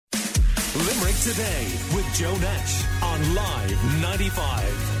Limerick Today with Joe Nash on Live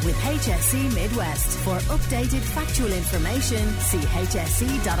 95. With HSE Midwest. For updated factual information, see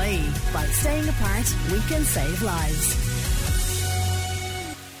hse.ie. By staying apart, we can save lives.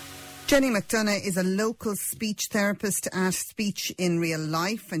 Jenny McDonough is a local speech therapist at Speech in Real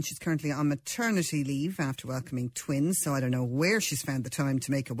Life, and she's currently on maternity leave after welcoming twins. So I don't know where she's found the time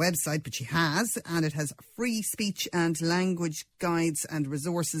to make a website, but she has, and it has free speech and language guides and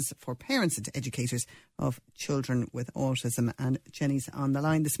resources for parents and educators of children with autism. And Jenny's on the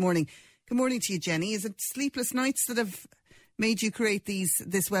line this morning. Good morning to you, Jenny. Is it sleepless nights that have made you create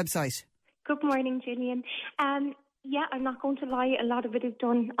this website? Good morning, Gillian. Yeah, I'm not going to lie. A lot of it is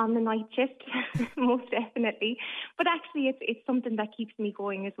done on the night shift, most definitely. But actually, it's something that keeps me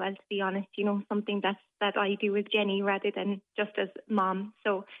going as well, to be honest. You know, something that I do as Jenny rather than just as mom.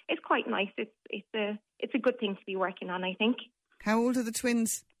 So it's quite nice. It's a good thing to be working on, I think. How old are the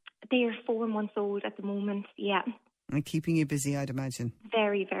twins? They are 4 months old at the moment, yeah. And keeping you busy, I'd imagine.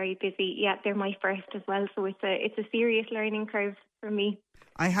 Very, very busy. Yeah, they're my first as well. So it's a serious learning curve for me.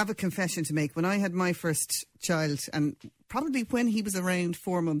 I have a confession to make. When I had my first child, and probably when he was around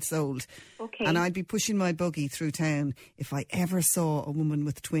 4 months old, and I'd be pushing my buggy through town, if I ever saw a woman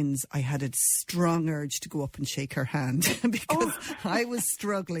with twins, I had a strong urge to go up and shake her hand because I was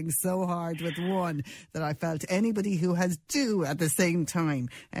struggling so hard with one that I felt anybody who has two at the same time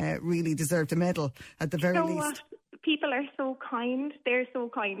really deserved a medal at the very least. People are so kind. They're so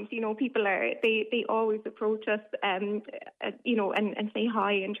kind. You know, people they always approach us, you know, and say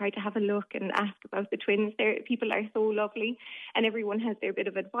hi and try to have a look and ask about the twins. People are so lovely, and everyone has their bit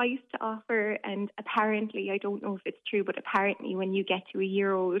of advice to offer. And apparently, I don't know if it's true, but apparently when you get to a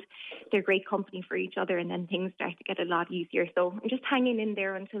year old, they're great company for each other, and then things start to get a lot easier. So I'm just hanging in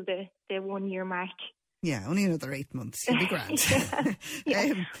there until the 1 year mark. Yeah, only another 8 months. You'll be grand.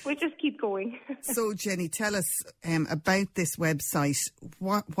 yeah. We'll just keep going. So, Jenny, tell us about this website.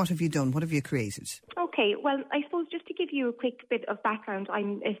 What have you done? What have you created? Okay, well, I suppose just to give you a quick bit of background,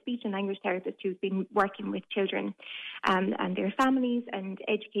 I'm a speech and language therapist who's been working with children and their families and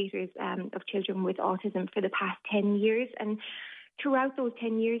educators of children with autism for the past 10 years. And throughout those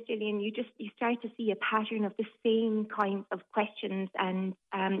 10 years, Gillian, you start to see a pattern of the same kinds of questions and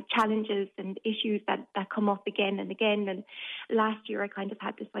challenges and issues that come up again and again. And last year, I kind of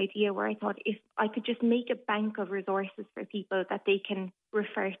had this idea where I thought if I could just make a bank of resources for people that they can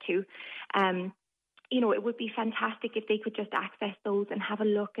refer to, you know, it would be fantastic if they could just access those and have a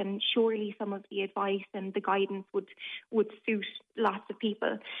look, and surely some of the advice and the guidance would suit lots of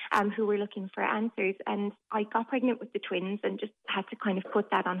people who were looking for answers. And I got pregnant with the twins and just had to kind of put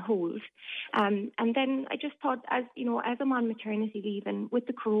that on hold. And then I just thought, as you know, as I'm on maternity leave and with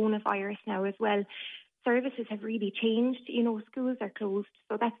the coronavirus now as well, services have really changed. You know, schools are closed,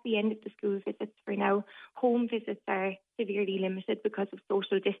 so that's the end of the school visits for now. Home visits are severely limited because of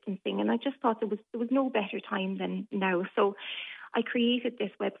social distancing, and I just thought there was no better time than now. So I created this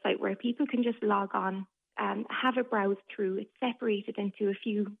website where people can just log on, have a browse through. It's separated into a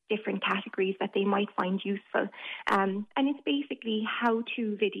few different categories that they might find useful, and it's basically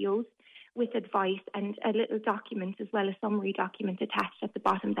how-to videos with advice and a little document as well, a summary document attached at the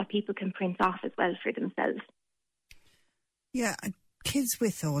bottom that people can print off as well for themselves. Yeah, kids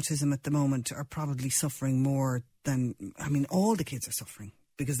with autism at the moment are probably suffering more than, I mean, all the kids are suffering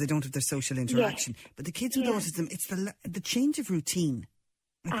because they don't have their social interaction. Yes. But the kids with autism, it's the change of routine,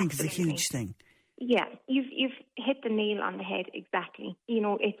 I think, is a huge thing. Yeah, you've hit the nail on the head exactly. You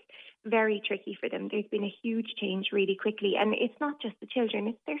know, it's very tricky for them. There's been a huge change really quickly, and it's not just the children,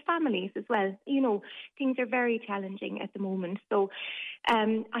 it's their families as well. You know, things are very challenging at the moment. So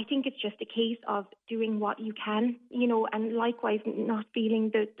I think it's just a case of doing what you can, you know, and likewise not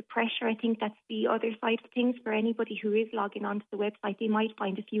feeling the pressure. I think that's the other side of things for anybody who is logging onto the website. They might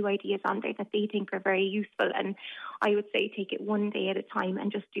find a few ideas on there that they think are very useful, and I would say take it one day at a time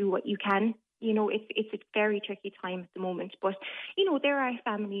and just do what you can. You know, it's a very tricky time at the moment. But, you know, there are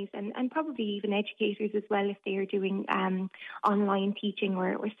families and probably even educators as well, if they are doing online teaching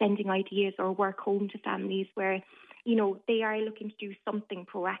or sending ideas or work home to families where, you know, they are looking to do something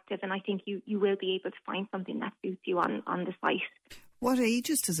proactive. And I think you will be able to find something that suits you on the site. What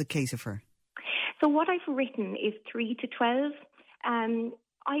ages does it cater for? So what I've written is 3 to 12.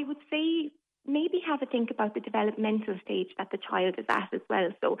 I would say maybe have a think about the developmental stage that the child is at as well.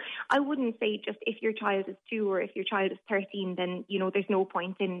 So I wouldn't say just if your child is 2 or if your child is 13, then, you know, there's no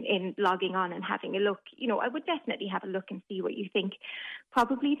point in logging on and having a look. You know, I would definitely have a look and see what you think.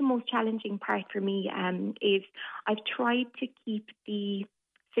 Probably the most challenging part for me is I've tried to keep the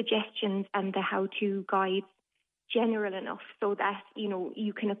suggestions and the how-to guides general enough so that,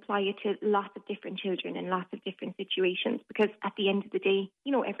 you can apply it to lots of different children in lots of different situations, because at the end of the day,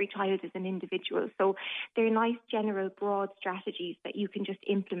 every child is an individual. So they're nice, general, broad strategies that you can just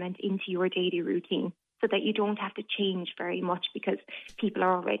implement into your daily routine so that you don't have to change very much because people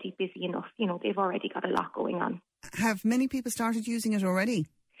are already busy enough. They've already got a lot going on. Have many people started using it already?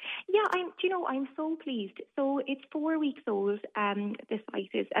 Yeah, I'm so pleased. So it's 4 weeks old, the site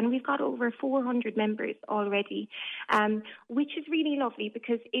is, and we've got over 400 members already, which is really lovely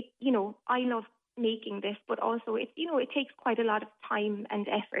because I love making this, but also it takes quite a lot of time and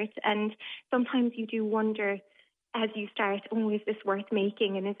effort, and sometimes you do wonder as you start, is this worth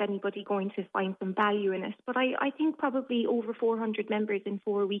making, and is anybody going to find some value in it? But I think probably over 400 members in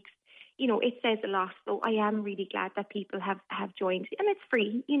 4 weeks, it says a lot. So I am really glad that people have joined, and it's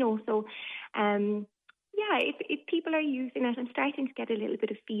free, so if people are using it, I'm starting to get a little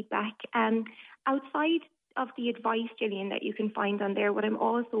bit of feedback. Outside of the advice, Gillian, that you can find on there, what I'm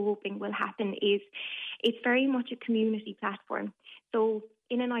also hoping will happen is it's very much a community platform. So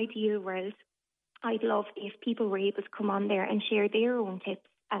in an ideal world, I'd love if people were able to come on there and share their own tips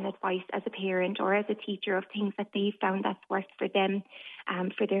and advice as a parent or as a teacher of things that they've found that's worked for them,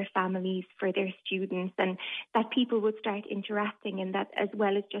 for their families, for their students, and that people would start interacting, and that as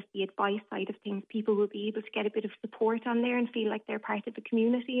well as just the advice side of things, people will be able to get a bit of support on there and feel like they're part of the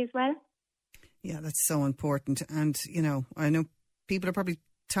community as well. Yeah, that's so important. And, I know people are probably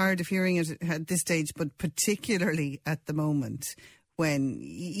tired of hearing it at this stage, but particularly at the moment, when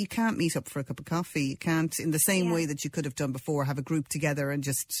you can't meet up for a cup of coffee, you can't, in the same way that you could have done before, have a group together and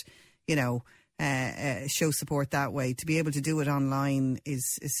just, show support that way. To be able to do it online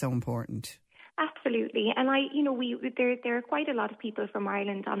is so important. Absolutely. And there are quite a lot of people from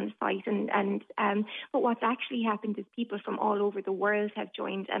Ireland on the site, and but what's actually happened is people from all over the world have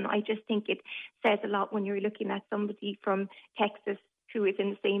joined, and I just think it says a lot when you're looking at somebody from Texas who is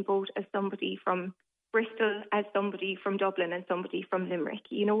in the same boat as somebody from Bristol, as somebody from Dublin, and somebody from Limerick.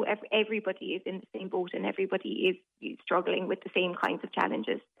 Everybody is in the same boat, and everybody is struggling with the same kinds of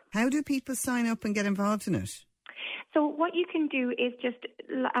challenges. How do people sign up and get involved in it? So what you can do is just,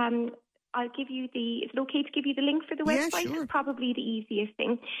 I'll give you is it okay to give you the link for the website? Yeah, sure. It's probably the easiest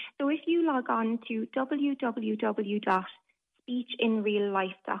thing. So if you log on to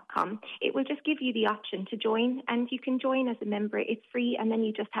www.speechinreallife.com, it will just give you the option to join, and you can join as a member. It's free, and then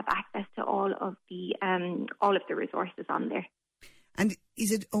you just have access to all of the resources on there. And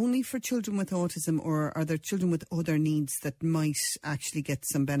is it only for children with autism, or are there children with other needs that might actually get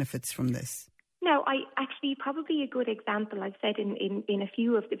some benefits from this? No, probably a good example I've said in a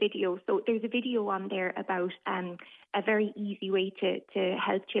few of the videos. So there's a video on there about a very easy way to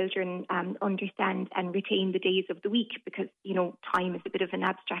help children understand and retain the days of the week, because, time is a bit of an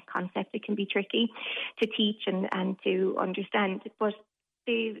abstract concept. It can be tricky to teach and to understand. But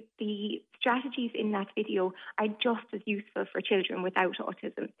the strategies in that video are just as useful for children without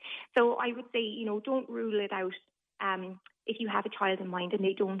autism. So I would say, don't rule it out if you have a child in mind and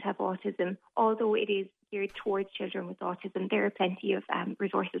they don't have autism. Although it is geared towards children with autism, there are plenty of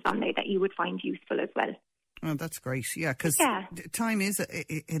resources on there that you would find useful as well. Oh, that's great. Yeah, because time is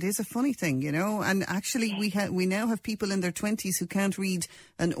a funny thing, and actually we now have people in their 20s who can't read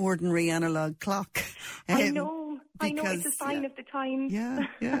an ordinary analogue clock. I know it's a sign of the times.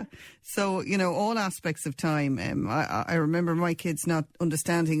 Yeah. So, all aspects of time. I remember my kids not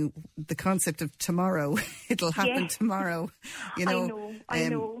understanding the concept of tomorrow. It'll happen tomorrow. I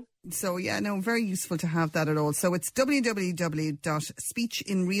know. So, very useful to have that at all. So it's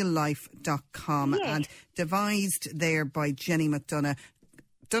www.speechinreallife.com and devised there by Jenny McDonough.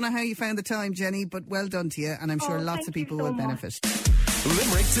 Don't know how you found the time, Jenny, but well done to you, and I'm sure lots of people will benefit.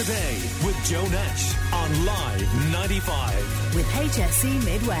 Limerick Today with Joe Nash on Live 95. With HSE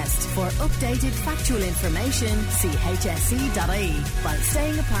Midwest. For updated factual information, see hse.ie. By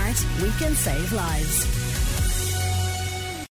staying apart, we can save lives.